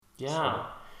Yeah.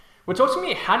 Well, talk to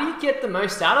me. How do you get the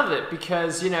most out of it?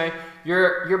 Because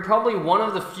you're probably one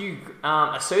of the few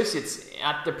associates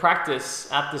at the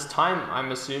practice at this time.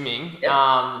 I'm assuming. Yep.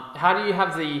 How do you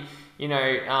have the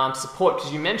support?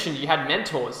 Because you mentioned you had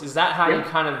mentors. Is that how you Yep.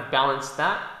 kind of balance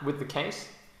that with the case?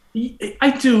 I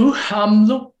do.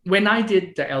 Look, when I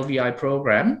did the LVI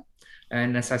program,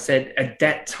 and as I said, at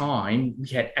that time, we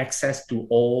had access to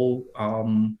all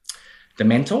the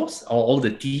mentors, or all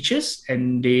the teachers,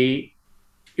 and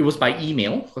it was by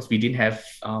email because we didn't have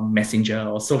messenger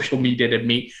or social media that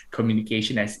made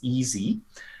communication as easy.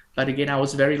 But again, I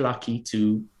was very lucky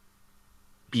to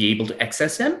be able to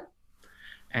access them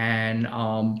and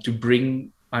to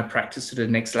bring my practice to the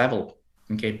next level.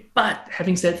 Okay, but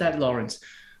having said that, Lawrence,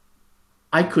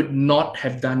 I could not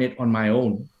have done it on my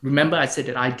own. Remember, I said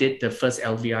that I did the first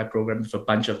LVI program with a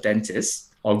bunch of dentists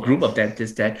or group of Yes.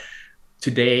 dentists that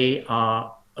today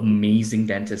are amazing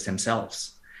dentists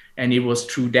themselves. And it was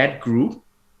through that group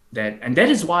and that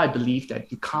is why I believe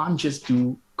that you can't just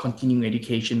do continuing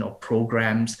education or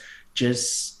programs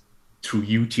just through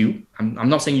YouTube. I'm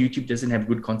not saying YouTube doesn't have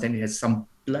good content, it has some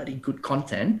bloody good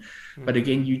content. But Mm-hmm.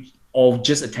 again, or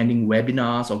just attending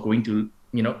webinars or going to,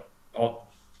 or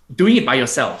doing it by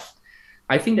yourself.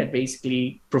 I think that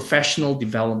basically professional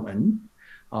development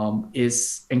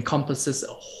is encompasses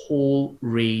a whole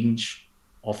range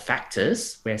of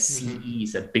factors where Mm-hmm. CE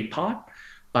is a big part,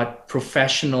 but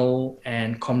professional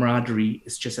and camaraderie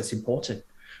is just as important.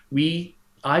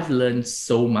 I've learned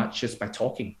so much just by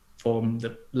talking from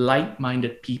the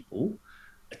like-minded people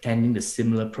attending the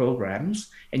similar programs,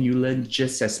 and you learn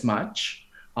just as much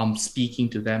speaking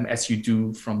to them as you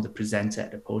do from the presenter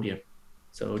at the podium.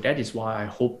 So that is why I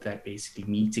hope that basically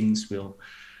meetings will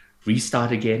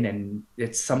restart again, and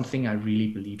it's something I really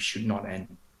believe should not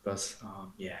end because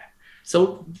yeah.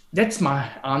 So that's my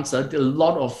answer. There are a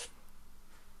lot of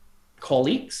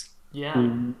colleagues Yeah.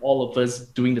 who all of us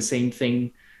doing the same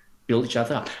thing build each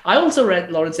other up. I also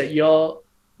read, Lawrence, that you're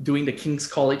doing the King's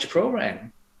College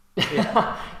program.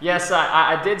 Yeah. Yes,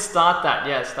 I did start that.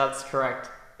 Yes, that's correct.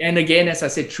 And again, as I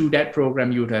said, through that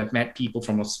program, you would have met people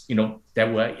from,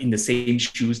 that were in the same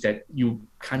shoes that you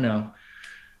kind of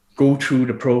go through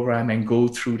the program and go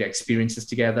through the experiences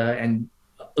together. And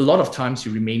a lot of times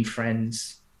you remain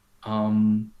friends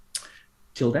um,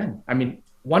 till then. I mean,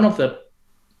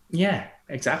 yeah,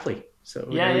 exactly. So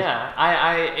Yeah, that is,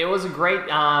 yeah. It was a great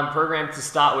program to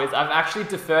start with. I've actually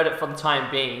deferred it for the time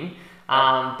being.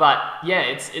 yeah. But yeah,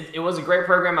 it was a great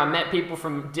program. I met people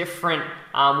from different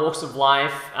walks of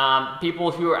life,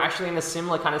 people who are actually in a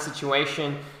similar kind of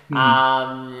situation Hmm.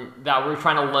 that we are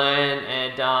trying to learn,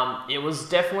 and it was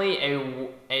definitely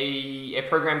a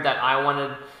program that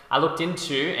I looked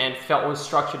into and felt was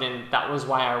structured, and that was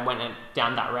why I went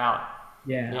down that route.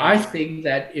 Yeah, I Yeah. think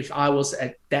that if I was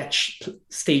at that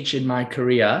stage in my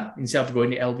career, instead of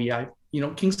going to LVI,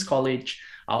 King's College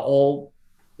are all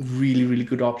really, really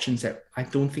good options that I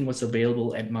don't think was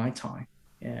available at my time.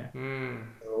 Yeah. Mm.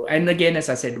 So, and again, as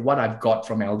I said, what I've got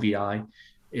from LVI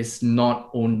is not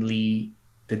only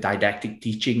the didactic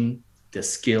teaching, the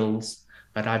skills,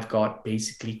 but I've got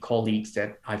basically colleagues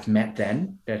that I've met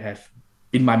then that have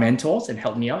been my mentors and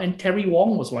helped me out. And Terry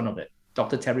Wong was one of it.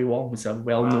 Dr. Terry Wong, who's a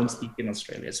well-known Wow. speaker in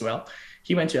Australia as well.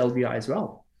 He went to LVI as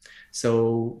well.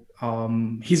 So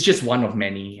he's just one of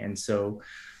many. And so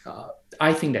uh,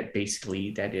 I think that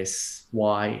basically that is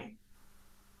why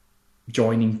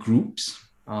joining groups,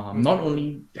 not Mm-hmm.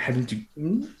 only having to,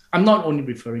 I'm not only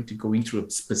referring to going through a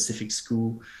specific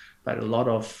school, but a lot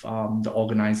of the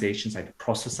organizations like the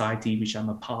Pro Society, which I'm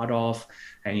a part of,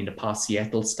 and in the past,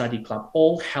 Seattle Study Club,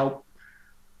 all help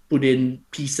put in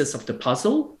pieces of the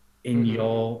puzzle in Mm-hmm.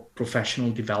 your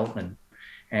professional development.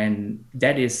 And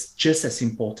that is just as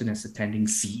important as attending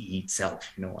CE itself,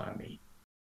 you know what I mean?